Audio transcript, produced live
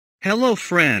Hello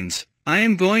friends, I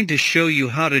am going to show you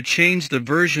how to change the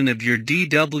version of your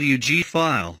DWG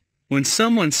file when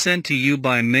someone sent to you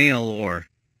by mail, or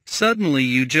suddenly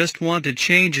you just want to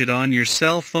change it on your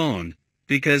cell phone,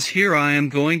 because here I am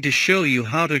going to show you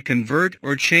how to convert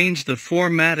or change the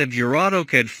format of your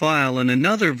AutoCAD file in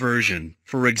another version.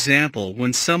 For example,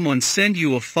 when someone send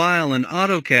you a file in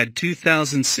AutoCAD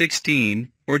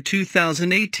 2016 or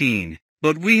 2018.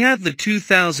 But we have the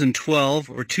 2012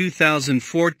 or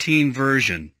 2014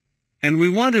 version, and we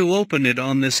want to open it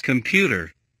on this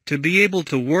computer to be able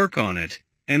to work on it,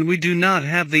 and we do not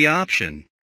have the option.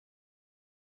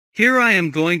 Here I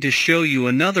am going to show you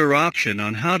another option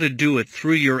on how to do it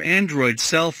through your Android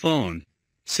cell phone,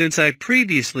 since I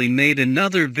previously made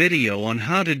another video on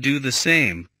how to do the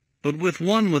same, but with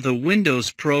a Windows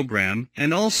program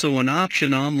and also an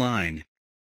option online.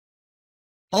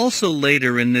 Also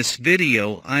later in this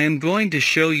video I am going to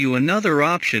show you another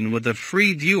option with a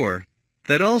free viewer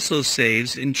that also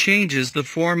saves and changes the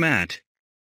format.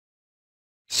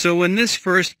 So in this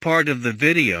first part of the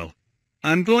video,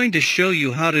 I'm going to show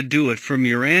you how to do it from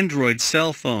your Android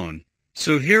cell phone.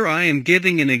 So here I am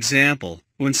giving an example.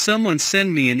 When someone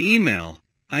send me an email,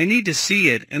 I need to see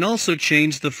it and also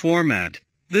change the format.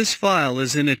 This file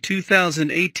is in a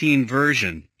 2018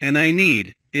 version, and I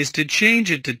need is to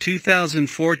change it to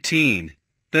 2014,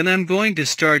 then I'm going to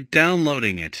start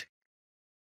downloading it.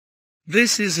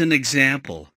 This is an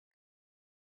example.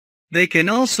 They can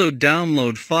also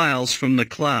download files from the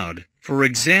cloud, for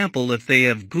example if they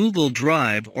have Google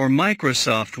Drive or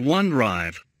Microsoft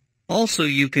OneDrive. Also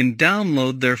you can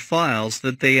download their files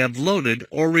that they have loaded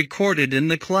or recorded in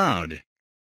the cloud.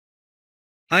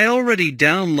 I already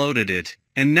downloaded it,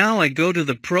 and now I go to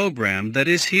the program that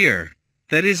is here,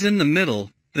 that is in the middle.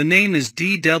 The name is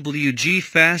DWG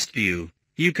FastView.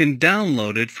 You can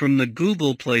download it from the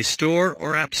Google Play Store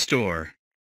or App Store.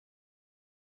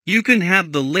 You can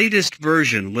have the latest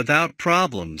version without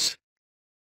problems.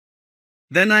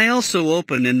 Then I also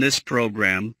open in this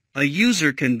program, a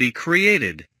user can be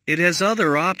created. It has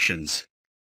other options.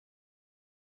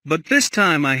 But this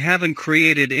time I haven't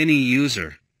created any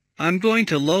user. I'm going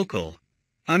to local.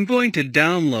 I'm going to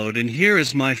download, and here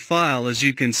is my file. As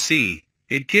you can see,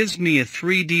 it gives me a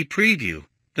 3D preview.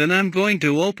 Then I'm going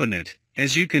to open it.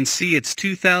 As you can see, it's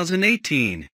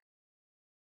 2018.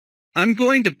 I'm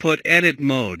going to put edit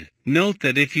mode. Note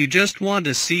that if you just want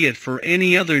to see it for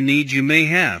any other need you may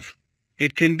have,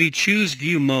 it can be choose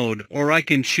view mode, or I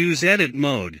can choose edit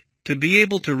mode. To be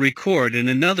able to record in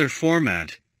another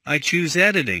format, I choose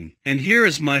editing, and here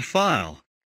is my file.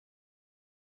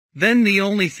 Then the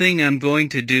only thing I'm going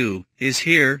to do is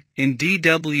here in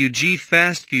DWG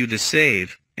FastView to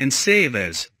save, and save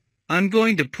as. I'm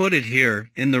going to put it here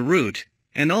in the root,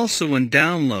 and also in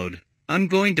download, I'm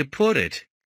going to put it.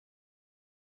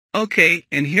 Okay,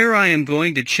 and here I am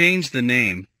going to change the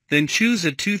name, then choose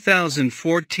a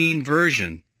 2014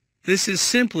 version. This is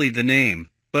simply the name,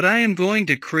 but I am going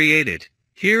to create it.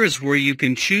 Here is where you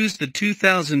can choose the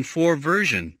 2004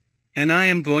 version, and I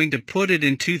am going to put it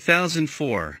in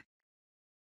 2004.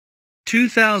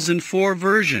 2004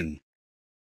 version.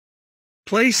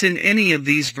 Place in any of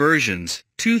these versions,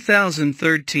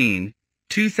 2013,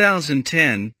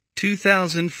 2010,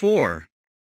 2004.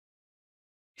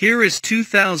 Here is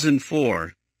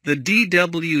 2004, the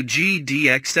DWG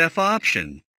DXF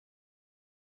option.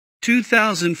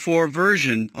 2004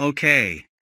 version, OK.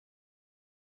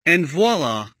 And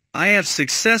voila, I have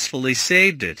successfully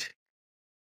saved it.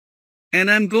 And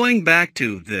I'm going back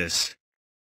to this.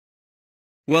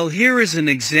 Well, here is an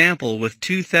example with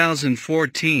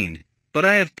 2014, but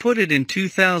I have put it in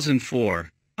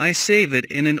 2004. I save it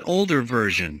in an older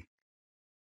version.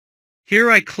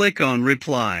 Here I click on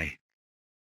reply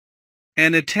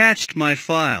and attached my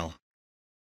file.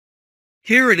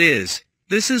 Here it is.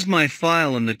 This is my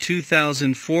file in the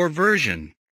 2004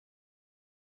 version.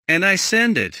 And I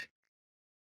send it.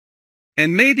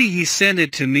 And maybe he sent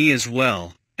it to me as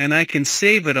well, and I can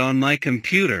save it on my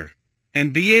computer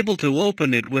and be able to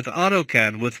open it with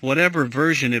AutoCAD with whatever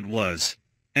version it was,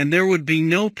 and there would be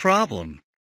no problem.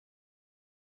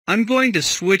 I'm going to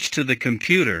switch to the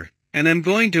computer, and I'm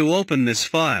going to open this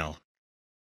file.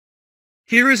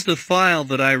 Here is the file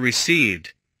that I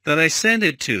received, that I sent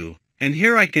it to, and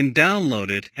here I can download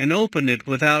it and open it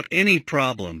without any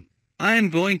problem. I am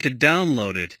going to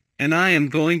download it, and I am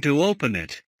going to open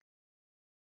it.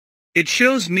 It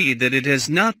shows me that it has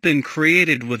not been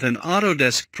created with an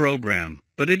Autodesk program,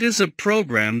 but it is a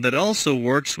program that also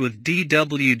works with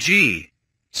DWG,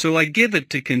 so I give it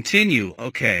to continue,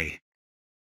 OK.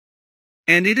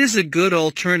 And it is a good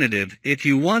alternative if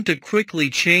you want to quickly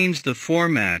change the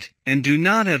format and do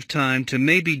not have time to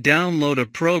maybe download a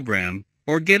program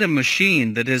or get a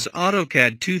machine that has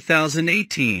AutoCAD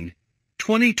 2018,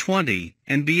 2020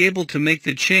 and be able to make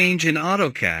the change in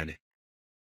AutoCAD.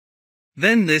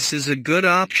 Then this is a good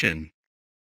option.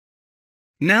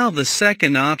 Now the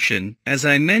second option, as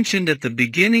I mentioned at the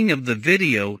beginning of the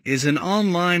video, is an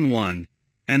online one,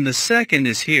 and the second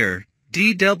is here,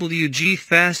 DWG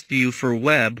Fast View for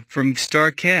Web from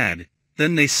AutoCAD.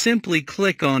 Then they simply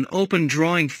click on Open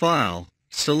Drawing File,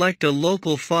 select a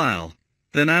local file.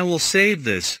 Then I will save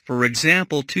this, for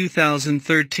example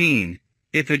 2013.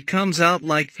 If it comes out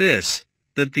like this,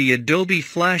 that the Adobe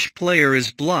Flash Player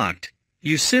is blocked,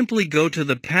 you simply go to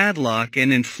the padlock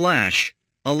and in Flash,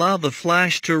 allow the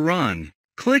Flash to run.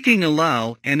 Clicking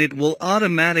Allow and it will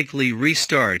automatically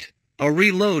restart. A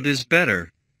reload is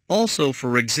better. Also,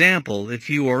 for example, if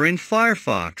you are in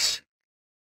Firefox,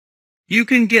 you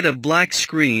can get a black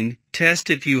screen. Test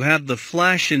if you have the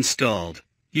Flash installed.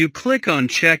 You click on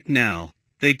Check Now.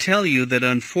 They tell you that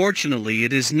unfortunately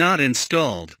it is not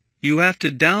installed. You have to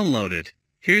download it.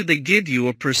 Here they give you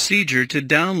a procedure to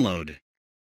download.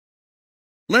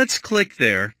 Let's click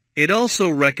there. It also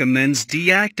recommends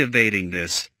deactivating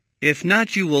this. If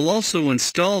not, you will also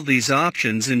install these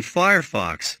options in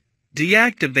Firefox.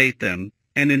 Deactivate them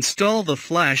and install the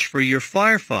Flash for your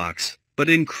Firefox, but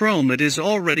in Chrome it is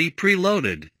already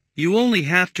preloaded. You only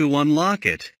have to unlock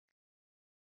it.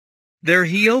 There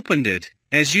he opened it.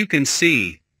 As you can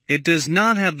see, it does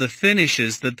not have the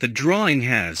finishes that the drawing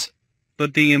has,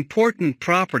 but the important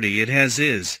property it has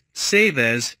is Save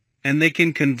As, and they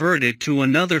can convert it to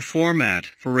another format,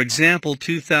 for example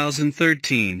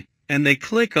 2013, and they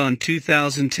click on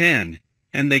 2010,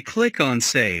 and they click on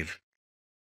Save.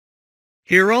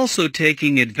 Here also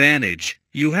taking advantage,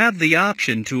 you have the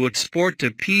option to export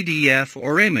to PDF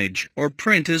or image or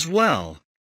print as well.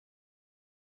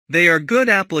 They are good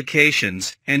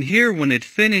applications, and here when it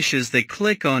finishes they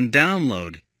click on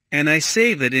Download, and I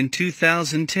save it in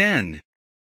 2010.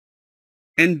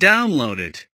 And download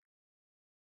it.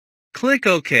 Click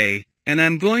OK, and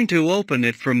I'm going to open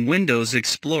it from Windows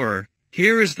Explorer.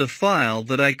 Here is the file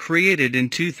that I created in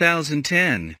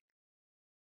 2010.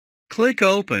 Click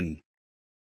Open.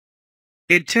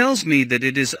 It tells me that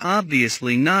it is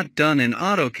obviously not done in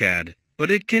AutoCAD,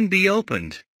 but it can be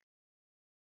opened.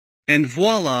 And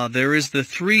voila, there is the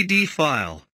 3D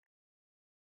file.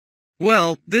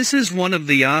 Well, this is one of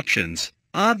the options.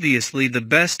 Obviously the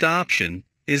best option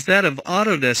is that of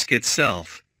Autodesk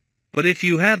itself. But if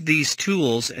you have these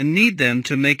tools and need them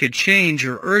to make a change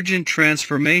or urgent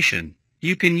transformation,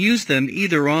 you can use them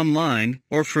either online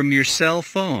or from your cell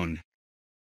phone.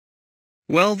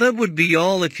 Well, that would be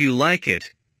all. If you like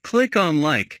it, click on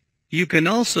like. You can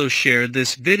also share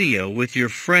this video with your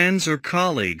friends or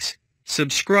colleagues.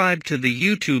 Subscribe to the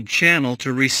YouTube channel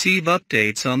to receive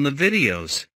updates on the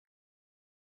videos.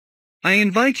 I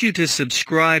invite you to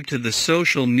subscribe to the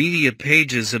social media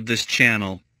pages of this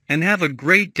channel, and have a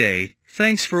great day.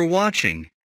 Thanks for watching.